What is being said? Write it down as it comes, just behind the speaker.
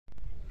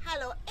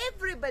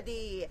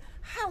everybody.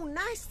 How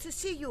nice to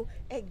see you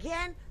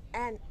again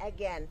and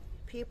again.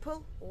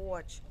 People,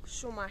 watch.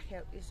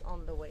 Schumacher is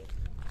on the way.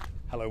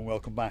 Hello and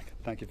welcome back.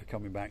 Thank you for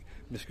coming back.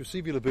 Miss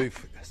Grazivia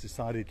LeBouf has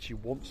decided she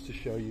wants to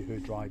show you her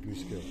driving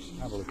skills.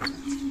 Have a look at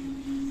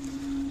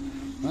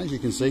that. As you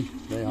can see,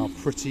 they are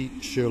pretty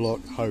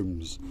Sherlock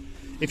Holmes.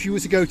 If you were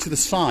to go to the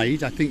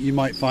side, I think you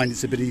might find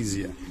it's a bit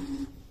easier.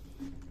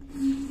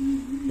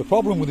 The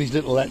problem with these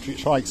little electric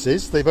trikes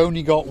is they've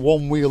only got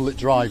one wheel that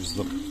drives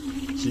them.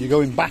 So you're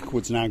going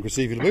backwards now,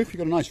 Grazivia LeBouf. You've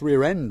got a nice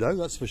rear end though,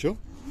 that's for sure.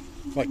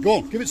 Right, go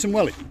on, give it some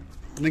welly.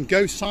 And then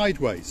go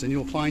sideways and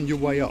you'll find your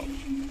way up.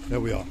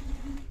 There we are.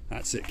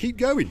 That's it. Keep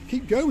going,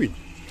 keep going.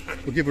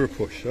 We'll give her a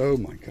push. Oh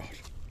my God.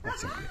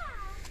 That's it.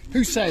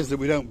 Who says that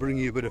we don't bring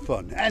you a bit of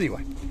fun?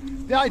 Anyway,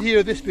 the idea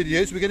of this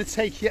video is we're going to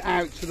take you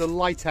out to the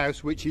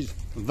lighthouse, which is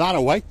that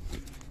away.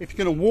 If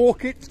you're going to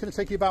walk it, it's going to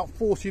take you about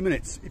 40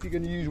 minutes. If you're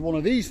going to use one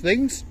of these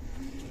things,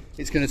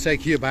 it's going to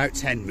take you about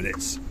 10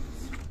 minutes.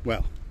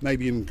 Well,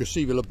 maybe in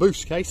Grazivia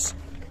LeBouf's case,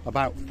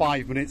 about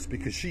 5 minutes,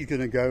 because she's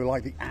going to go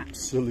like the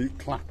absolute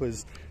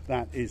clappers,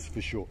 that is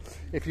for sure.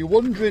 If you're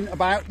wondering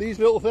about these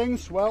little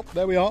things, well,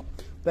 there we are.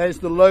 There's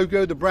the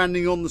logo, the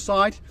branding on the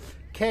side,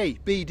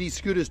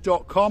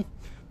 kbdscooters.com.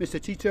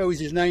 Mr. Tito is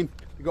his name.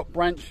 We've got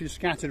branches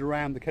scattered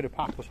around the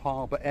Paphos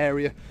Harbour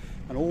area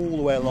and all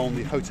the way along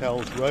the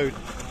Hotels Road.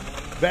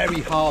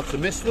 Very hard to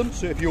miss them,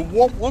 so if you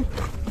want one,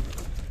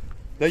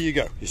 there you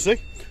go. You see,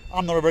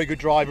 I'm not a very good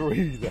driver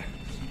either.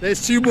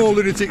 There's two more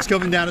lunatics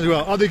coming down as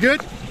well. Are they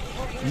good?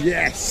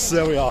 Yes,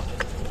 there we are.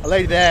 A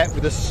lady there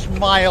with a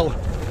smile.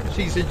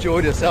 She's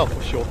enjoyed herself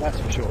for sure, that's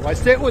for sure. Right,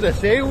 stick with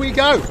us, here we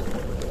go.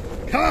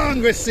 Come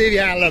on,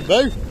 Grazivia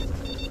LeBouf.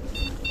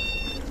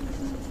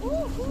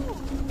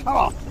 Come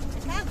on.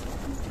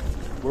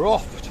 We're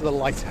off to the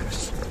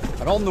lighthouse.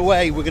 And on the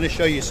way, we're going to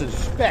show you some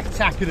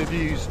spectacular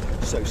views.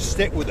 So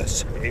stick with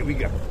us. Here we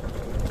go.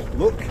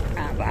 Look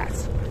at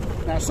that.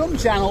 Now, some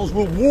channels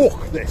will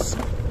walk this.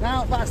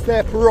 Now, that's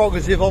their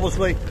prerogative,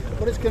 obviously,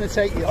 but it's going to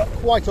take you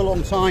quite a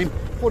long time.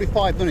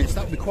 45 minutes.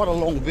 That would be quite a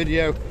long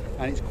video,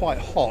 and it's quite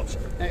hot.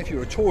 Now, if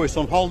you're a tourist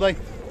on holiday,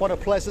 quite a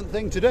pleasant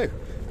thing to do.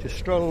 Just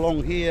stroll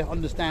along here,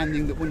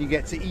 understanding that when you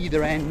get to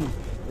either end,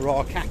 there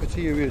are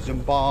cafeterias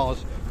and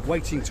bars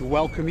waiting to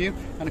welcome you,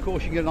 and of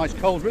course you can get a nice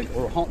cold drink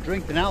or a hot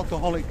drink, an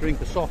alcoholic drink,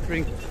 a soft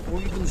drink,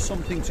 or even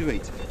something to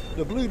eat.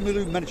 The Blue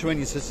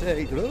Mediterranean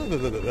Society,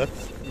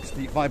 it's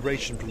the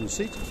vibration from the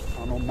seat,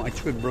 and on my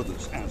twin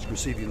brothers, as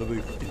Grazivia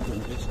LeBouf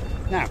informed us.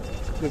 Now,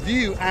 the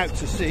view out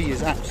to sea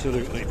is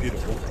absolutely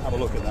beautiful. Have a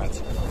look at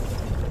that.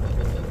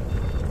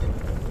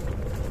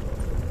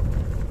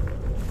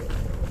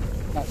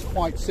 That's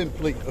quite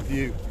simply a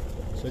view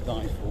to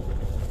die for.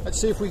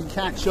 Let's see if we can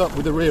catch up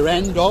with the rear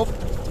end of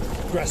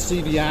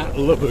Grazivia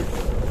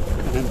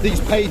LeBouf. And these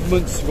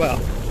pavements, well,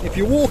 if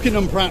you're walking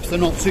them, perhaps they're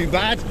not too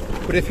bad,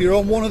 but if you're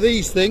on one of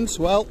these things,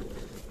 well,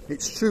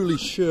 it's truly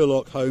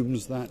Sherlock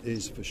Holmes, that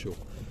is for sure.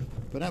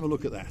 But have a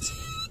look at that.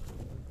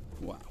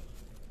 Wow.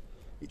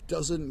 It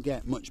doesn't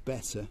get much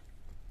better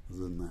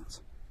than that.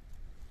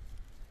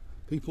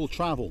 People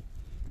travel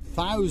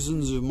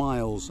thousands of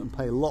miles and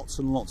pay lots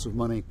and lots of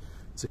money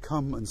to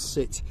come and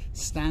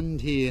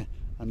stand here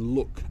and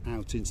look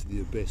out into the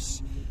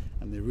abyss,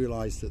 and they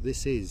realise that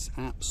this is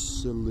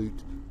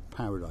absolute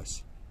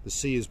paradise. The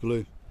sea is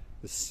blue,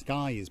 the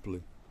sky is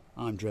blue.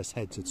 I'm dressed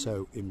head to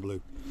toe in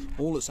blue.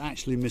 All that's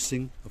actually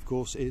missing, of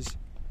course, is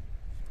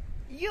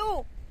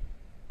you.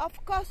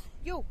 Of course,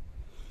 you.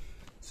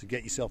 So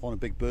get yourself on a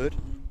big bird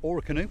or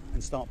a canoe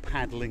and start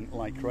paddling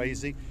like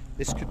crazy.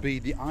 This could be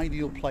the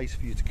ideal place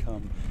for you to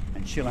come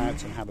and chill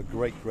out and have a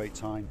great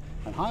time.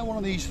 And hire one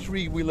of these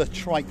three-wheeler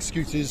trike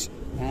scooters,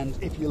 and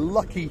if you're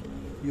lucky,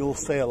 you'll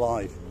stay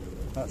alive.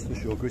 That's for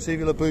sure.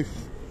 Grazivia LeBouf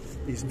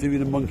is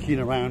doing a monkeying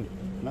around,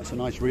 and that's a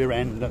nice rear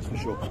end, that's for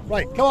sure.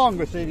 Right, come on,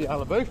 Grazivia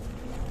LeBouf.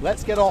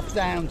 Let's get off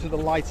down to the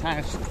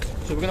lighthouse.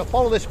 So we're going to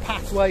follow this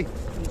pathway,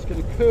 and it's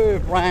going to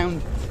curve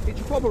round.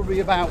 It's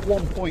probably about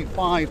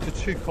 1.5 to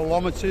 2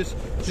 kilometres.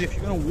 So if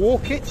you're going to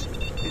walk it,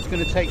 it's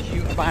going to take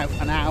you about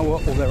an hour or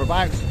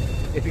thereabouts.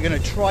 If you're going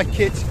to trike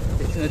it,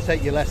 it's going to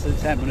take you less than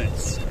 10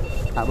 minutes.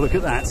 Have a look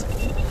at that.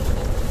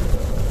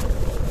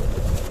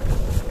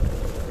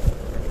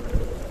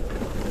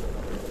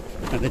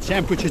 And the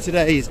temperature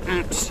today is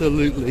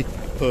absolutely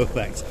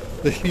perfect.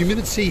 The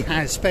humidity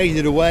has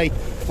faded away,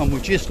 and we're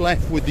just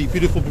left with the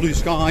beautiful blue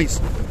skies,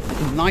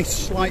 a nice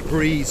slight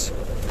breeze,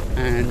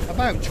 and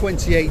about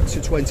 28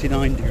 to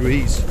 29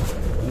 degrees.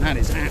 And that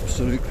is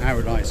absolute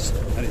paradise,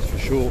 that is for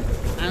sure.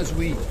 As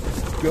we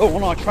go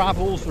on our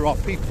travels, there are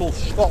people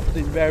stopped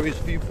in various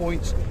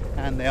viewpoints,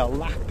 and they are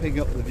lapping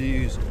up the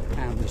views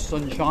and the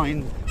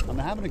sunshine, and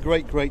they're having a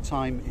great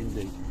time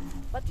indeed.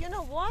 But you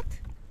know what?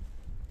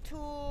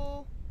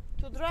 To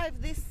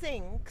drive these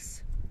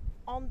things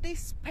on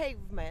this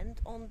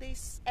pavement, on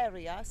these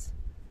areas,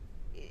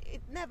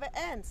 it never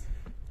ends.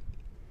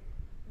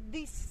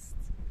 This,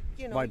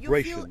 you know,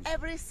 you feel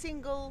every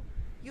single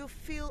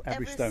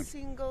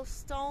single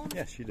stone.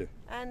 Yes, you do.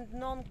 And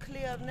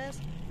non-clearness,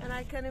 and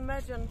I can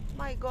imagine,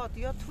 my God,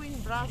 your twin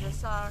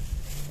brothers are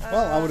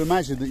Well, I would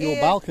imagine that your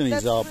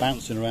balconies are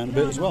bouncing around a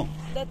bit as well.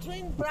 The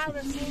twin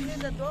brothers will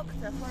need a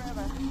doctor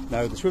forever.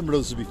 No, the twin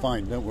brothers will be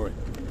fine, don't worry.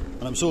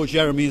 And I'm sure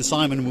Jeremy and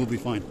Simon will be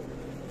fine.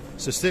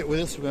 So stick with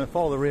us, we're going to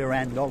follow the rear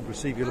end of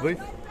Gracevia Le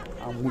Boeuf,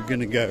 and we're going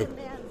to go.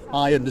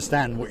 I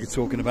understand what you're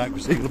talking about,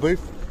 Gracevia Le Boeuf,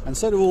 and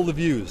so do all the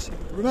viewers.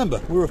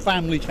 Remember, we're a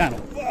family channel.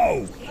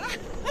 Whoa!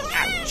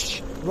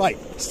 Ouch! Right,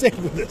 stick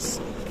with us.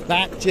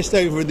 That just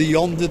over in the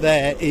yonder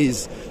there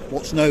is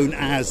what's known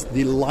as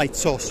the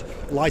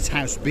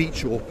Lighthouse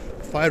Beach, or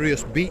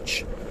Paphos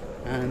Beach.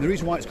 And the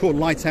reason why it's called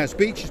Lighthouse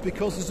Beach is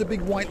because there's a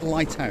big white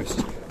lighthouse,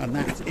 and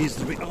that is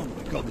the big, oh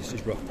my god, this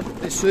is rough.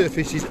 This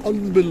surface is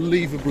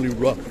unbelievably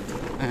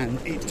rough, and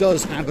it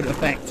does have an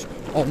effect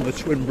on the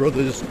twin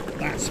brothers,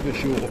 that's for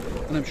sure.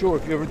 And I'm sure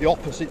if you're the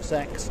opposite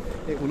sex,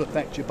 it will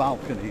affect your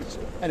balconies.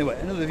 Anyway,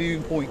 another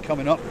viewing point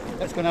coming up.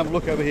 Let's go and have a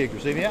look over here,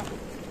 Gracevia.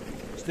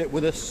 Stick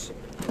with us,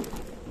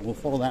 and we'll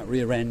follow that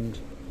rear end.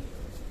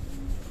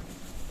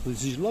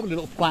 There's these lovely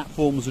little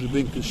platforms that have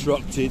been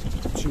constructed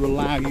to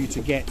allow you to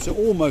get to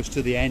almost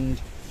to the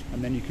end,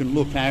 and then you can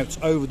look out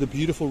over the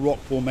beautiful rock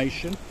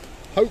formation,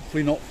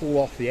 hopefully not fall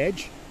off the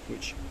edge,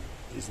 which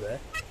is there,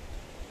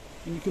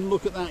 and you can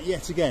look at that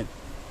yet again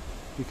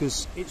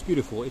because it's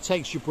beautiful. It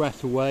takes your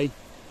breath away,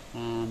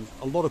 and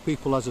a lot of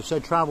people, as I've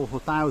said, travel for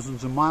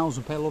thousands of miles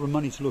and pay a lot of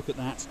money to look at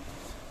that.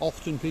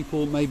 Often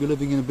people may be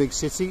living in a big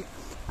city,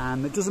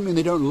 and it doesn't mean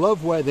they don't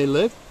love where they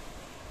live,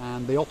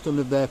 and they often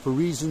live there for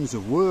reasons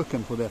of work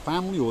and for their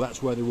family, or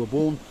that's where they were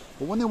born.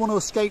 But when they want to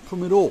escape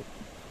from it all,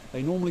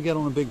 they normally get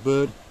on a big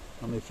bird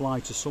and they fly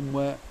to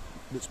somewhere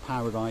that's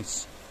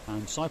paradise.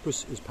 And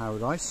Cyprus is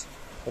paradise.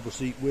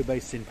 Obviously we're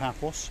based in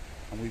Paphos,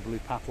 and we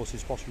believe Paphos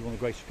is possibly one of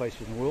the greatest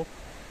places in the world.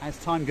 As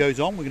time goes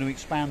on, we're going to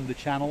expand the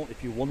channel,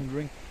 if you're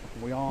wondering.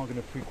 We are going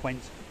to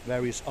frequent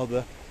various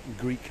other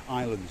Greek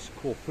islands,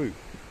 Corfu,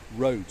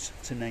 Rhodes,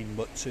 to name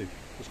but two.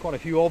 There's quite a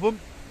few of them.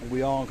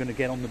 We are going to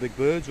get on the big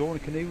birds or in a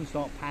canoe and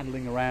start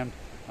paddling around,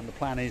 and the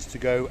plan is to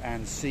go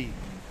and see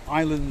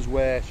islands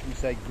where, should we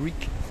say,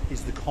 Greek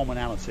is the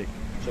commonality.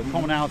 So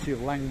commonality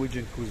of language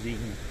and cuisine,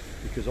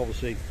 because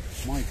obviously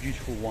my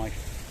beautiful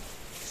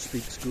wife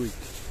speaks Greek.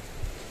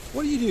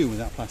 What are you doing with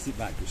that plastic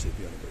bag,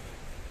 Gracevia?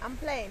 I'm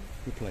playing.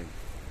 You're playing.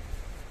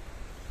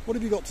 What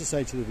have you got to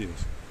say to the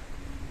viewers?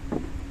 There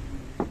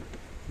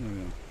we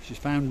are. She's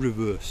found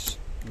reverse.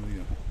 There we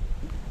go.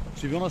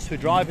 To be honest, her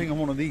driving on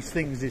one of these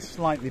things is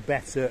slightly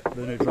better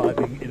than her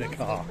driving in a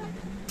car.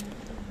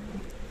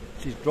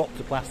 She's dropped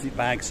a plastic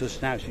bag, so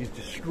now she's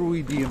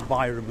destroyed the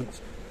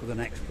environment for the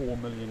next 4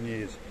 million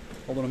years.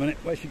 Hold on a minute,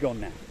 where's she gone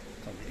now?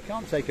 You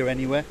can't take her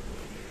anywhere.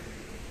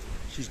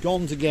 She's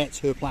gone to get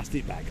her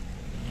plastic bag.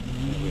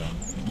 There we are.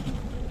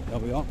 There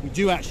we are. We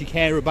do actually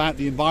care about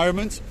the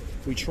environment.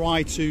 We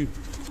try to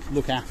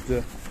look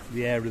after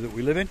the area that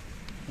we live in,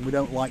 and we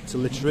don't like to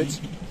litter it.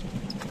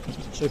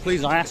 So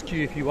please, I ask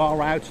you, if you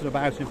are out and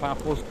about in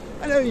Paphos,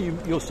 I know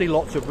you'll see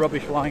lots of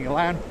rubbish lying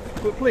around,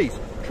 but please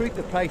treat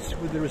the place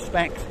with the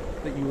respect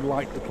that you would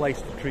like the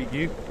place to treat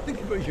you. Think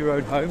of it as your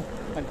own home,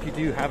 and if you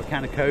do have a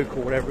can of Coke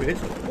or whatever it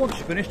is, once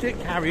you've finished it,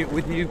 carry it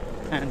with you,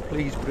 and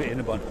please put it in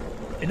a bun.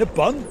 In a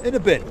bun? In a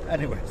bin.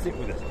 Anyway, stick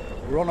with us.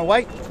 We're on our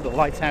way to the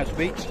Lighthouse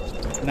Beach,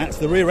 and that's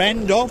the rear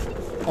end of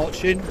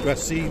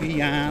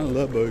Gracevia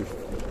Le Boeuf.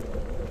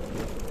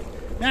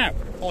 Now,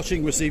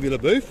 Gracevia Le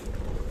Boeuf,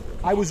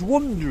 I was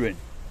wondering,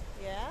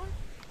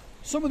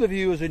 some of the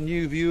viewers are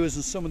new viewers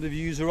and some of the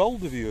viewers are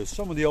older viewers.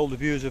 Some of the older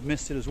viewers have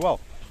missed it as well.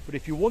 But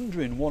if you're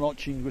wondering what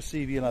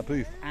Gracevia Le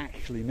Boeuf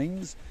actually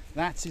means,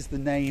 that is the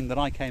name that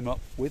I came up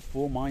with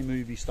for my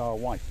movie star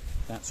wife.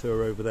 That's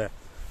her over there.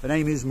 Her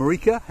name is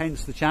Marika,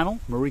 hence the channel,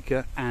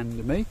 Marika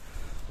and me.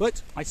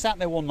 But I sat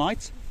there one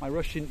night. My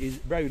Russian is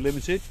very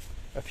limited.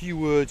 A few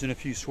words and a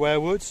few swear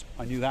words.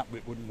 I knew that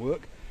bit wouldn't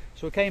work.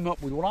 So I came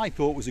up with what I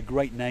thought was a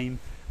great name,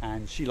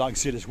 and she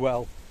likes it as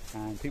well.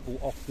 And people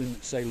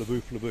often say Le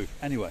Boeuf, Le Boeuf.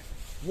 Anyway,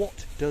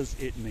 what does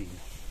it mean?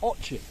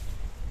 Ochin.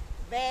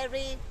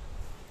 Very.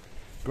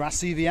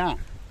 Gracevia.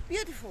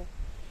 Beautiful.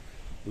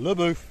 Le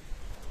Boeuf.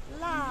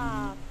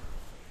 Love.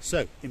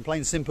 So, in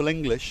plain simple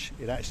English,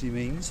 it actually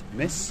means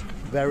Miss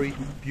Very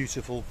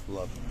Beautiful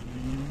Love.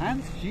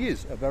 And she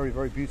is a very,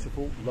 very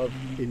beautiful love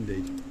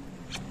indeed.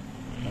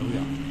 There we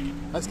are.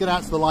 Let's get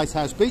out to the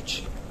Lighthouse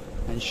Beach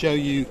and show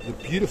you the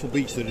beautiful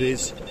beach that it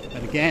is.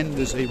 And again,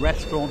 there's a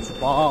restaurant, a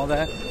bar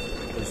there.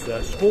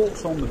 There's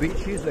sports on the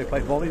beaches. They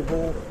play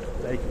volleyball,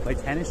 they can play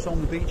tennis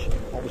on the beach.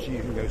 Obviously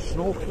you can go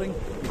snorkeling,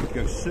 you can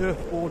go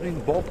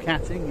surfboarding,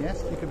 bobcatting.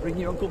 Yes, you can bring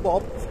your Uncle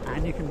Bob,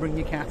 and you can bring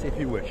your cat if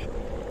you wish.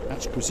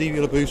 That's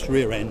Gracevia Le Boeuf's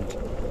rear end.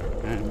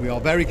 And we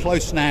are very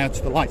close now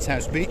to the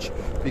Lighthouse Beach,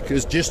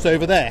 because just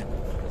over there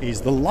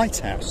is the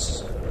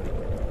lighthouse.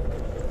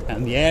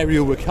 And the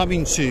area we're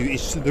coming to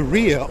is to the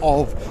rear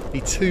of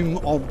the Tomb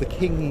of the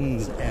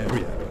Kings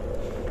area.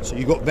 So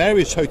you've got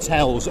various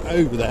hotels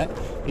over there.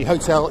 The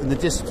hotel in the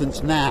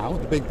distance now,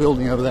 the big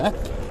building over there,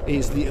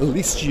 is the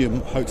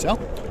Elysium Hotel.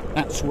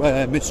 That's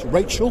where Miss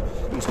Rachel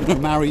is going to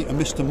marry a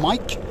Mr.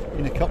 Mike,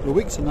 in a couple of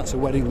weeks, and that's a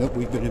wedding that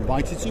we've been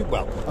invited to,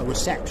 well, a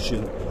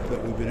reception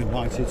that we've been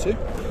invited to.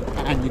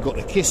 And you've got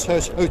the Kiss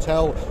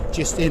Hotel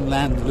just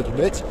inland a little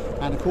bit,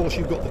 and of course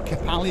you've got the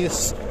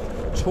Paphos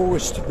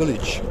tourist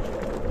village.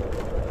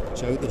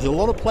 So there's a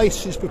lot of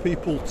places for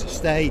people to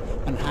stay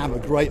and have a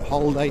great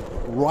holiday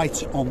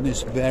right on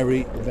this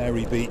very,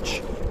 very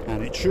beach,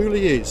 and it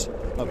truly is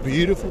a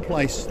beautiful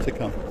place to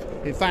come.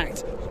 In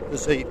fact,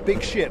 there's a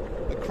big ship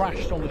that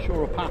crashed on the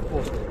shore of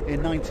Paphos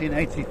in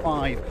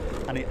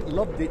 1985, and it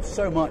loved it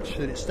so much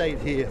that it stayed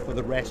here for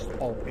the rest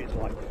of its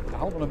life. Now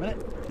hold on a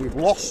minute, we've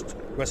lost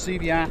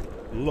Resivia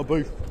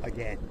LaBouffe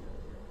again.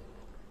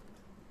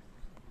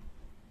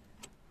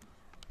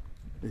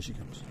 Here she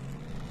comes.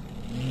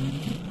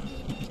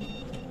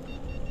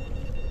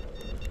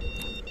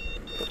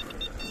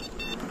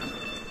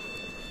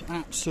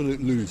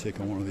 Absolute lunatic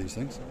on one of these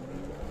things.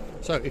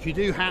 So if you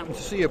do happen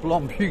to see a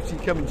blonde beauty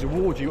coming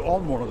towards you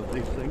on one of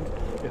these things,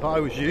 if I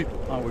was you,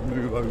 I would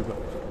move over,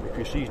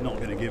 because she's not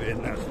going to give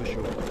in, that's for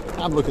sure.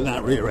 Have a look at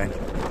that rear end.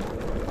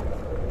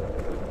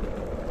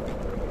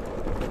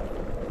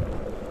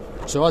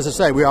 So as I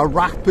say, we are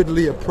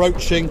rapidly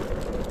approaching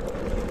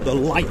the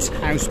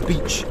Lighthouse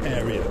Beach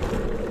area.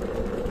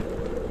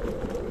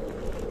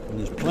 And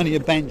there's plenty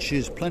of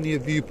benches, plenty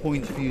of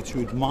viewpoints for you to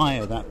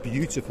admire that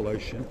beautiful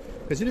ocean,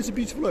 because it is a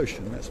beautiful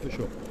ocean, that's for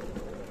sure.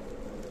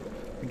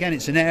 Again,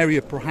 it's an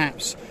area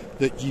perhaps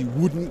that you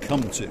wouldn't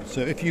come to. So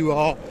if you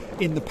are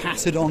in the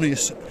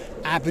Pasadonius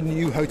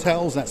Avenue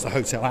hotels, that's the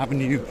Hotel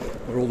Avenue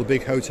where all the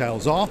big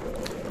hotels are,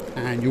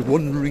 and you're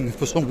wondering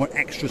for somewhere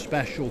extra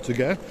special to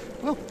go,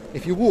 well,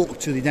 if you walk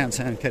to the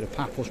downtown Cape of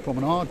Paphos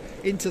promenade,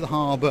 into the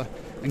harbour,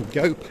 and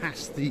go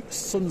past the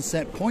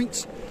sunset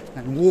point,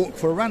 and walk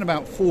for around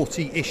about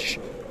 40-ish,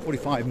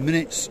 45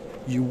 minutes,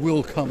 you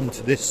will come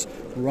to this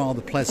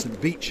rather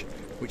pleasant beach,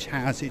 which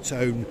has its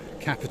own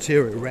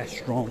cafeteria,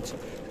 restaurant,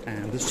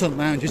 and the sun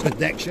lounges and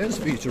deck chairs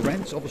for you to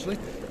rent, obviously.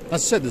 As I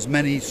said, there's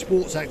many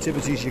sports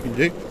activities you can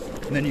do,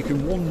 and then you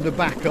can wander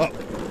back up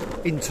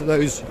into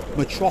those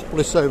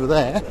metropolis over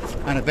there,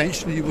 and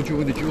eventually you will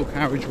join the dual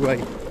carriageway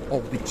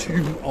of the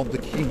Tomb of the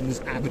Kings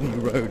Avenue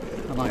Road.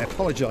 And I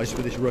apologise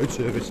for this road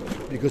service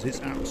because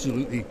it's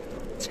absolutely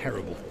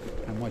terrible,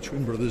 and my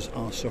twin brothers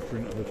are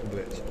suffering a little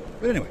bit.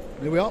 But anyway,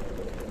 here we are.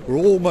 We're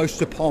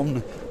almost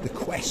upon the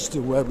quest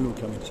of where we were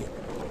coming to.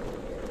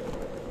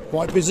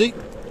 Quite busy.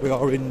 We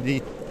are in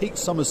the peak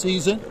summer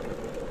season,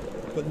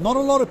 but not a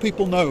lot of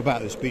people know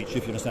about this beach,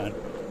 if you understand.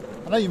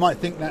 I know you might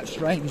think that's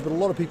strange, but a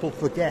lot of people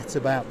forget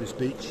about this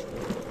beach.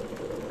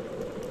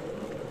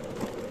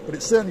 But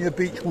it's certainly a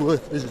beach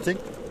worth visiting.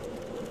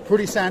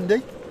 Pretty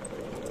sandy,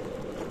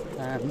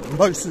 and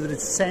most of the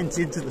descent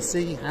into the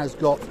sea has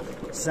got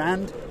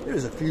sand.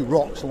 There's a few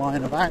rocks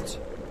lying about,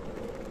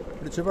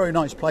 but it's a very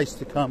nice place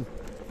to come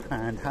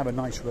and have a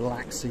nice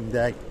relaxing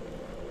day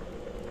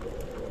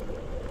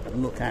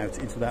and look out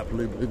into that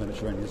blue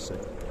Mediterranean Sea.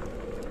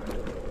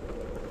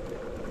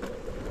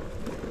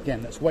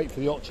 Again, let's wait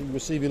for the yacht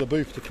Resivia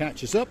LaBouffe to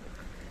catch us up.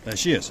 There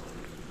she is.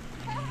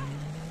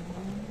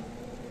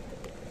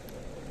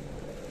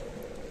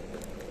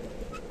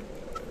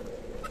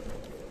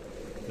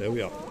 There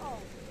we are.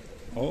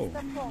 Oh,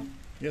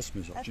 yes,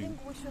 Miss I think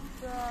we should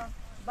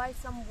buy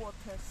some waters.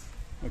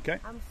 Okay.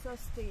 I'm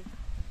thirsty.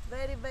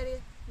 Very,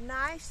 very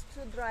nice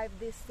to drive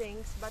these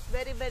things, but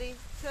very, very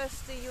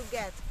thirsty you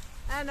get.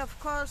 And of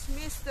course,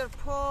 Mr.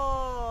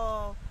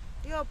 Paul,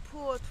 your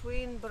poor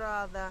twin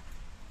brother.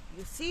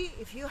 You see,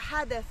 if you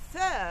had a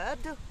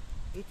third,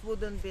 it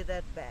wouldn't be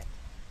that bad.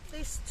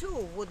 These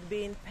two would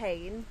be in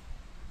pain,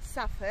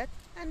 suffered,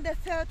 and the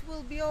third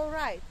will be all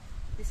right.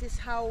 This is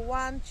how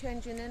one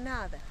changing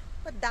another.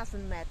 But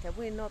doesn't matter,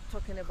 we're not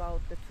talking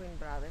about the twin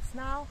brothers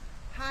now.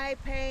 Hi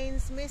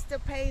Pains,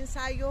 Mr. Pains,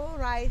 are you all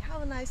right?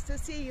 How nice to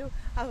see you.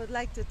 I would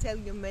like to tell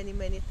you many,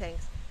 many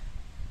thanks.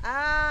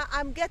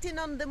 I'm getting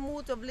on the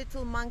mood of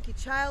little monkey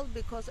child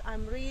because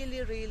I'm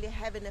really, really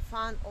having a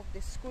fun of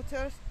the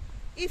scooters.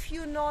 If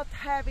you're not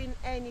having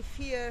any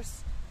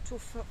fears to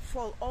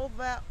fall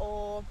over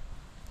or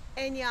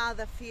any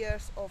other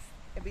fears of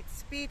a bit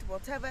speed,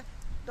 whatever,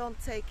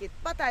 don't take it.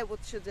 But I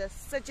would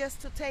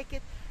suggest to take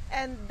it,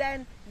 and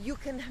then you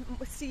can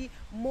see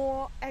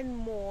more and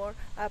more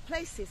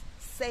places,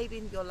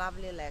 saving your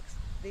lovely legs.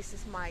 This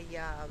is my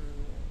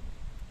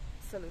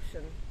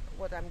solution,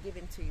 what I'm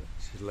giving to you.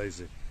 She's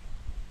lazy.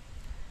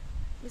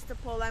 Mr.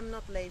 Paul, I'm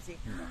not lazy.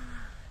 No.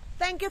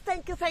 Thank you,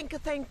 thank you, thank you,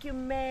 thank you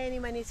many,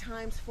 many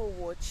times for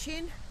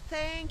watching.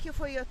 Thank you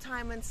for your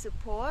time and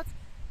support.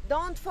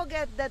 Don't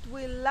forget that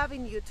we're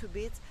loving you to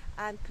bits,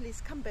 and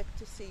please come back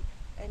to see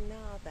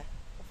another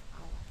of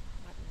our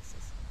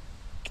madnesses.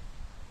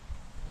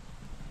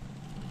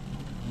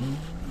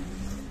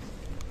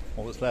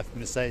 All that's left for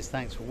me to say is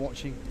thanks for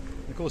watching.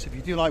 And of course, if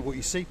you do like what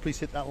you see, please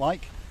hit that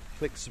like,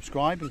 click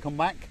subscribe, and come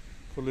back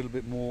for a little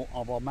bit more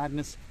of our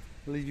madness.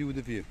 I'll leave you with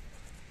a view.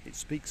 It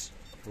speaks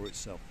for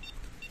itself.